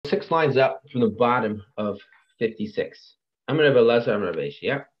6 lines up from the bottom of 56. I'm going to have a lesser, I'm going to have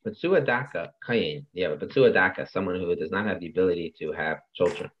yeah. Patsua Daka, Kayin. Yeah, but Patsua Daka, someone who does not have the ability to have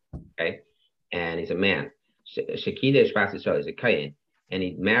children. Okay. And he's a man. Shakida Shpas Israel is a Kayin. And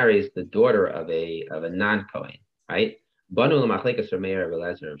he marries the daughter of a non-Kohen, right? Banu Machlekes Rameir Rabbi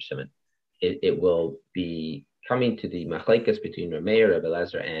Elazar of Shimon. It will be coming to the Machlekes between Rameir, Rabbi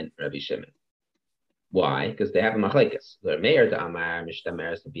Elazar, and Rabbi Shimon. Why? Because they have a machlekes. The Meir to Amar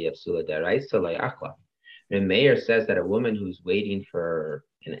Mishtameres to be a psula deraisa le'achla. The Meir says that a woman who's waiting for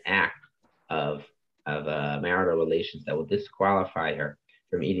an act of marital relations that will disqualify her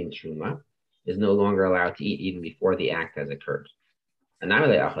from eating truma is no longer allowed to eat even before the act has occurred. And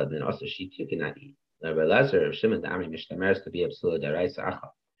then also she too cannot eat. Rabbi Elazar of Shimon to Amar Mishtameres to be a psula deraisa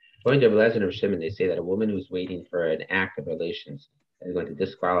achla. According to Rabbi Elazar of Shimon, they say that a woman who's waiting for an act of relations that is going to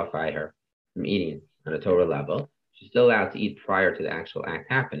disqualify her from eating on a Torah level, she's still allowed to eat prior to the actual act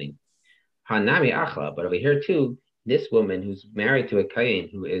happening. Hanami achla, but over here too, this woman who's married to a kayin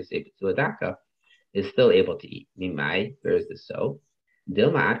who is a Daka is still able to eat. Mimai, where is this so?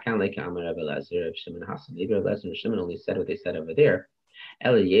 Dilma adkan like Amar Rabbi Elazar of Shimon Hasan. Maybe Rabbi Elazar of Shimon only said what they said over there.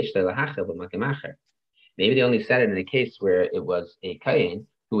 Maybe they only said it in a case where it was a kayin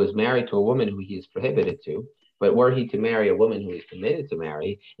who was married to a woman who he is prohibited to. But were he to marry a woman who is permitted to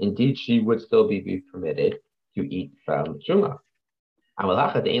marry, indeed she would still be permitted to eat from truma.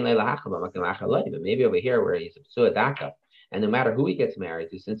 But maybe over here where he's a psua daka, and no matter who he gets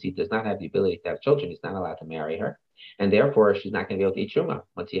married to, since he does not have the ability to have children, he's not allowed to marry her, and therefore she's not going to be able to eat truma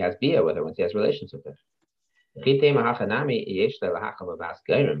once he has bia with her, once he has relations with her. Maybe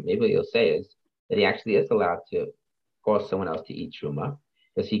what you'll say is that he actually is allowed to force someone else to eat truma,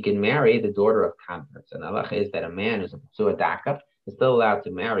 because he can marry the daughter of converts. And halacha is that a man who's a psua daka is still allowed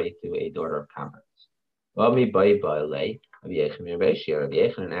to marry to a daughter of converts. Rabbi Yechon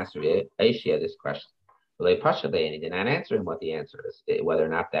asked Rabbi Aishia this question. And he did not answer him what the answer is, whether or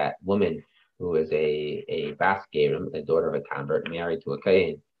not that woman who is a bas gerim, the daughter of a convert, married to a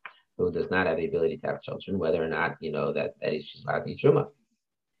kayin who does not have the ability to have children, whether or not, that she's allowed to eat truma.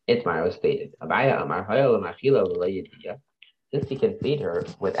 Itmar was stated. Since he can feed her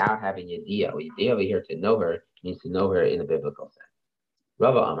without having yediyah, yediyah over here to know her means to know her in a biblical sense.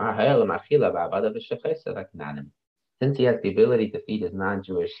 Since he has the ability to feed his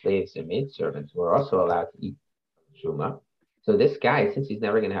non-Jewish slaves and maidservants who are also allowed to eat truma, so this guy, since he's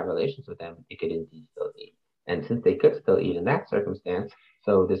never going to have relations with them, he could indeed still eat. And since they could still eat in that circumstance,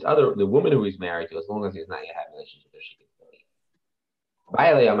 so the woman who he's married to, as long as he's not going to have relations with her, she can still eat.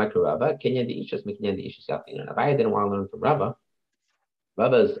 Abaye didn't want to learn from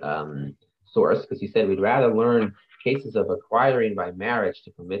Rabba's source, because he said we'd rather learn cases of acquiring by marriage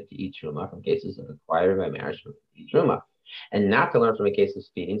to permit to eat truma from cases of acquiring by marriage to eat truma, and not to learn from a case of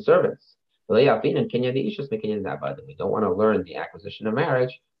feeding servants. We don't want to learn the acquisition of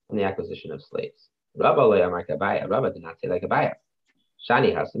marriage from the acquisition of slaves. Rabba did not say like Abaye.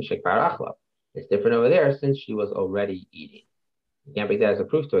 Shani Hasim Shekbar Achla. It's different over there since she was already eating. You can't bring that as a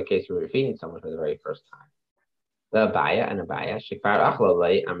proof to a case where we're feeding someone for the very first time. The Abaye, Shekbar Achla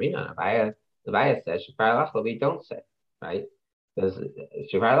lay Amrina. Abaye says Shekbar Achla we don't say, right? Because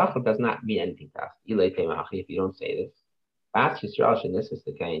Shekbar Achla does not mean anything to us. If you don't say this. Bas Yisrael Shenisas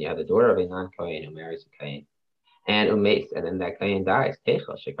the Kain, you have the daughter of a non-Kohen who marries a Kain, and then that Kain dies.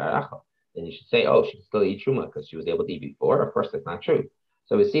 Techel Shekbar Achla. Then you should say, oh, she can still eat truma because she was able to eat before. Of course, that's not true.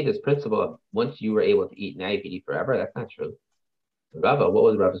 So we see this principle of once you were able to eat, now you can eat forever. That's not true. Rava, what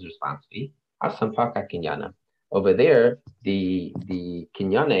was Rava's response be? Asampaka kinyana. Over there, the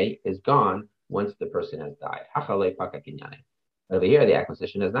kinyane is gone once the person has died. Hachale paka kinyane. Over here, the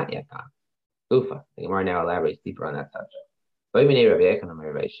acquisition is not yet gone. Ufa. The Gemara now elaborates deeper on that subject. Rav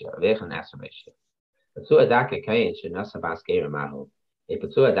Yechon asked Rav Aishia. Patsua daka kayin should nasabas gerim mahu. A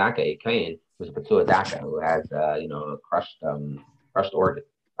patsua daka, a kayin, who's a patsua daka, who has a crushed organ,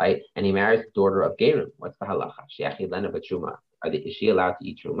 right? And he marries the daughter of gerim. What's the halacha? Sheachi lena b'truma. Is she allowed to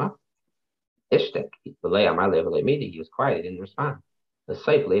eat truma? Ishtek. He was quiet. He didn't respond. The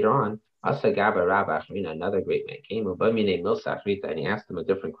site later on, Asa Gaba Rabba Achrina, another great man, came Ubamine Milsa Achrita, and he asked him a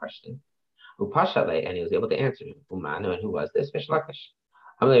different question. Upashale, and he was able to answer him. Umano, and who was this? Mishlakish.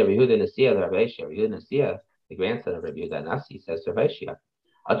 Amle Rehuda Nasia, the Rabbeishia, Rehuda Nasia, the grandson of Rehuda Nasi, says to Rabbeishia,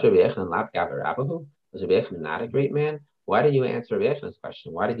 Atra Reichan Lab Gaba Rabbahu? Was Reichan not a great man? Why did you answer Reichan's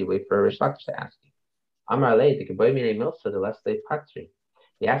question? Why did you wait for Rishlakish to ask you? Amar Le, the Kabomine Milsa, the less they patri.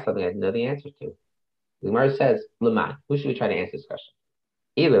 He asked something I didn't know the answer to. The Gemara says, Laman, who should we try to answer this question?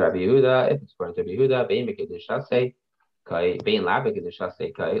 Either Rabbi Yehuda, if it's according to Rabbi Yehuda,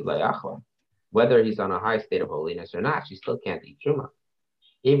 whether he's on a high state of holiness or not, she still can't eat truma.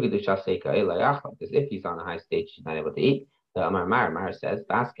 Because if he's on the high stage, he's not able to eat. The Amar Mar says,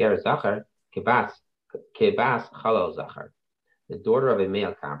 Bas Ger Zachar, Kibas Chalal Zachar. The daughter of a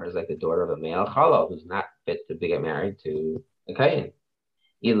male convert is like the daughter of a male Chalal who's not fit to get married to a Kayin.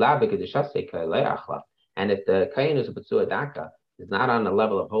 And if the Kayin is a B'tzua Daka is not on the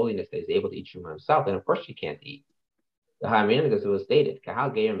level of holiness that he's able to eat Truma himself, then of course she can't eat. The Ha'amin, because it was stated,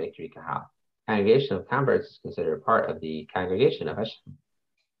 Kahal Geir Mikri Kahal. Congregation of converts is considered part of the congregation of Hashem.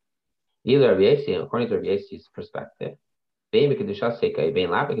 Either Rabbi Yossi, according to Rabbi Yossi's perspective,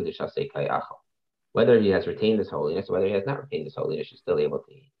 whether he has retained his holiness or whether he has not retained his holiness, she's still able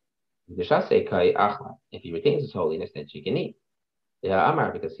to eat. If he retains his holiness, then she can eat.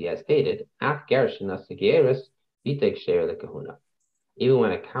 Because he has stated, even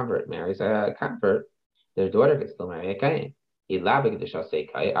when a convert marries a convert, their daughter can still marry a kain. And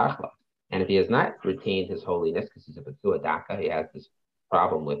if he has not retained his holiness, because he's a B'tzua Daka, he has this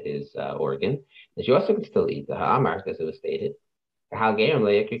problem with his organ, then she also can still eat the ha'amar, because it was stated.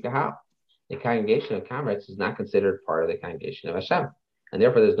 The congregation of converts is not considered part of the congregation of Hashem. And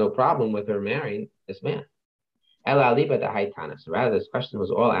therefore, there's no problem with her marrying this man. So rather, this question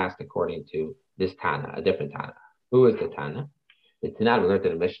was all asked according to this Tana, a different Tana. Who is the Tana? The Tana we learned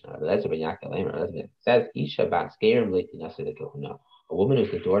in the Mishnah. It says, Isha bas gerim leitinasa kahuna. A woman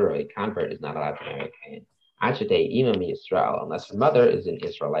who's the daughter of a convert is not allowed to marry a Kain. Achadei imam Yisrael, unless her mother is an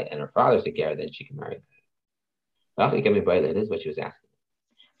Israelite and her father's a ger, then she can marry a Kain. This is what she was asking.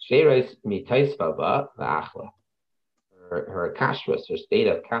 Her kashrus, her state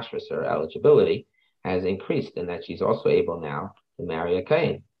of kashrus, her eligibility, has increased in that she's also able now to marry a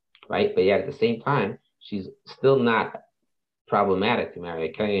kain, right? But yet at the same time, she's still not problematic to marry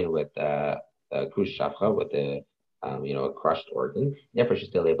a kain with krush shafcha, with a crushed organ. Therefore, she's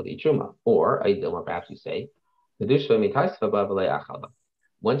still able to eat truma. Or perhaps you say,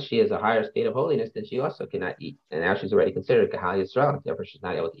 once she has a higher state of holiness, then she also cannot eat, and now she's already considered kahal Yisrael. Therefore, she's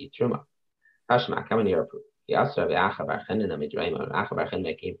not able to eat truma. Tashma, come in here. He also have Acha Bar Chanina Midraima. Acha Bar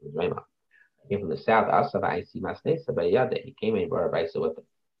Chanina came from Midraima. He came from the south. Asav Aisi Masnesa Bayada. He came and brought a Baisa with him.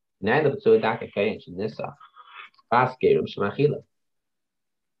 Now the B'tzua Daka Kayin Shinisa. Bas Gerim Shemachila.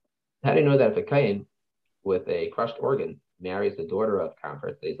 How do you know that if a Kayin with a crushed organ marries the daughter of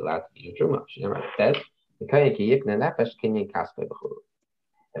convert, that he's allowed to eat truma? She never says the Kayin Ki Yikna Nefesh Kinyan Kaspe B'churu.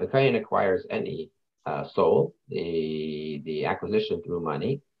 If a Kayin acquires any soul, the acquisition through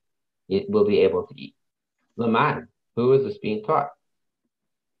money, it will be able to eat. Laman, who is this being taught?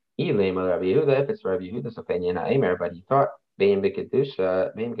 If it's Rabbi Yehuda's opinion, but he taught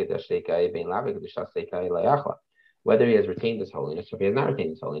whether he has retained his holiness or if he has not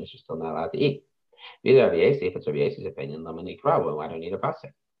retained his holiness, he's still not allowed to eat. If it's Rabbi Yosef's opinion, why do I need a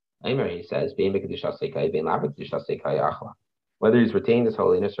pasuk? He says, whether he's retained his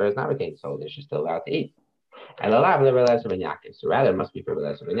holiness or has not retained his holiness, he's still allowed to eat. And so rather, it must be for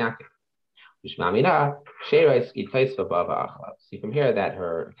Rabbi Yaakov. See from here that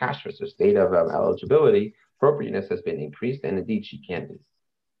her kashrus, her state of eligibility, appropriateness has been increased, and indeed she can do.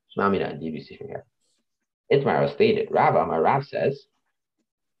 Indeed, you see from here. Itmar was stated, Rav says,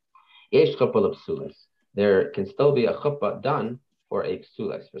 there can still be a chuppah done for a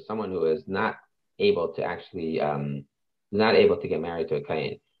psulas, for someone who is not able to actually, not able to get married to a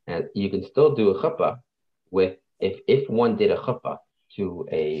kayin. And you can still do a chuppah with, if one did a chuppah to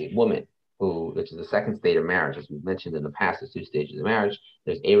a woman, which is the second state of marriage, as we've mentioned in the past, there's two stages of marriage.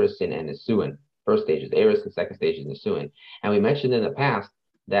 There's Erusin and Nisuin. First stage is Erusin, second stage is Nisuin. And we mentioned in the past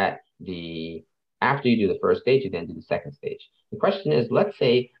that after you do the first stage, you then do the second stage. The question is, let's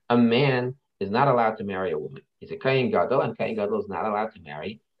say a man is not allowed to marry a woman. He's a Kayin Gadol, and Kayin Gadol is not allowed to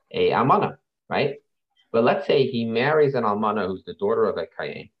marry a Almana, right? But let's say he marries an Almana who's the daughter of a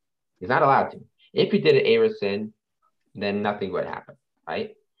Kayin. He's not allowed to. If he did an Erusin, then nothing would happen,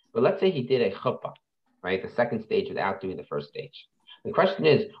 right? But let's say he did a chuppah, right? The second stage without doing the first stage. The question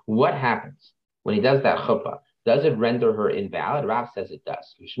is, what happens when he does that chuppah? Does it render her invalid? Rav says it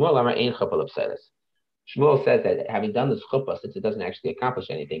does. Shmuel says that having done this chuppah, since it doesn't actually accomplish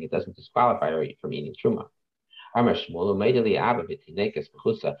anything, it doesn't disqualify her from eating truma. There's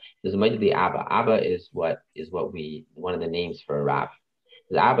a Abba. Abba is one of the names for Rav.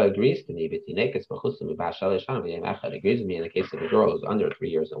 The Abba agrees to me, agrees with me in the case of a girl who's under 3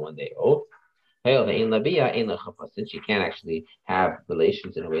 years and 1 day old. Since she can't actually have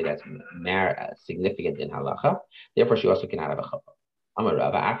relations in a way that's significant in halacha, therefore she also cannot have a chuppah. We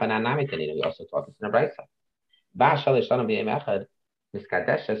also taught this in a brayso.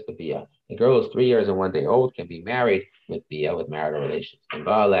 A girl who's 3 years and 1 day old can be married with marital relations. And if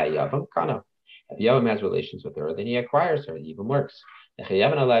Yavam has relations with her, then he acquires her. It even works.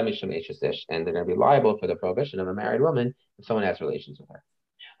 And they're going to be liable for the prohibition of a married woman if someone has relations with her.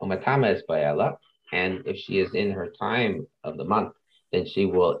 Umatama is Bayala, and if she is in her time of the month, then she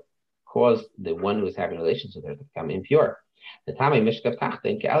will cause the one who is having relations with her to become impure. The Tame Mishkav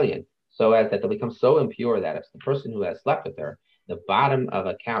Tachtin Kalian, so as that they'll become so impure that if the person who has slept with her, the bottom of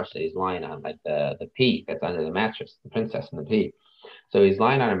a couch that he's lying on, like the pea that's under the mattress, the princess and the pea. So he's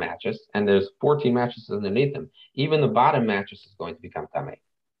lying on a mattress, and there's 14 mattresses underneath him. Even the bottom mattress is going to become Tame.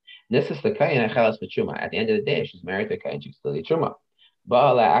 This is the Kayan Achelas B'Truma. At the end of the day, she's married to a Kayan, she's still a Truma.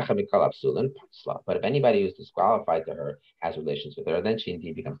 But if anybody who's disqualified to her has relations with her, then she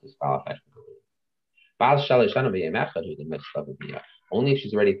indeed becomes disqualified. Only if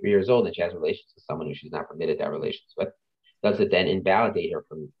she's already 3 years old and she has relations with someone who she's not permitted to have relations with, does it then invalidate her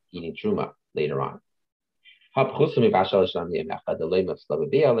from eating truma later on.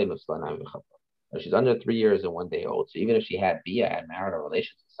 She's under 3 years and 1 day old. So even if she had marital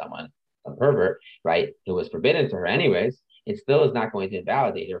relations with someone, some pervert, right, it was forbidden to her anyways, it still is not going to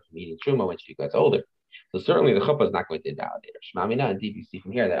invalidate her from eating truma when she gets older. So certainly the chuppah is not going to invalidate her. Shmamina, indeed, you see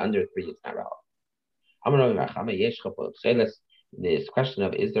from here that under 3 it's not relevant. This question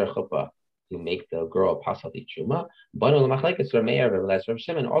of is there a chuppah to make the girl pasal the truma?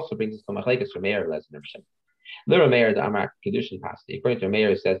 Shimon also brings us to machlekes Rameir and Shimon. The Rameir, the Amar Kedushin Pasti. According to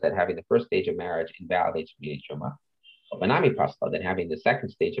Rameir, says that having the first stage of marriage invalidates meeting truma. Banami Pasla, that having the second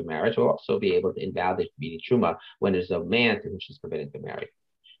stage of marriage will also be able to invalidate meeting truma when there's a man to whom she's forbidden to marry.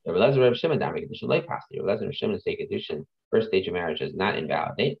 The Relezer of Shimon, Dami Kedushin Lei Pasti. Relezer of Shimon say Kedushin, first stage of marriage does not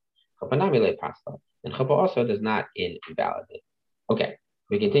invalidate. Banami Lei Pasla. And Chuppah also does not invalidate. Okay,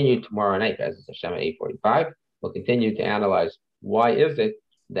 we continue tomorrow night, guys. It's Hashem at 8:45. We'll continue to analyze why is it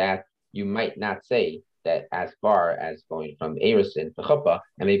that you might not say that as far as going from Erisin to Chuppah,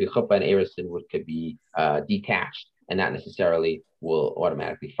 and maybe Chuppah and Erisin could be detached and not necessarily will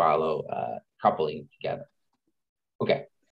automatically follow coupling together. Okay.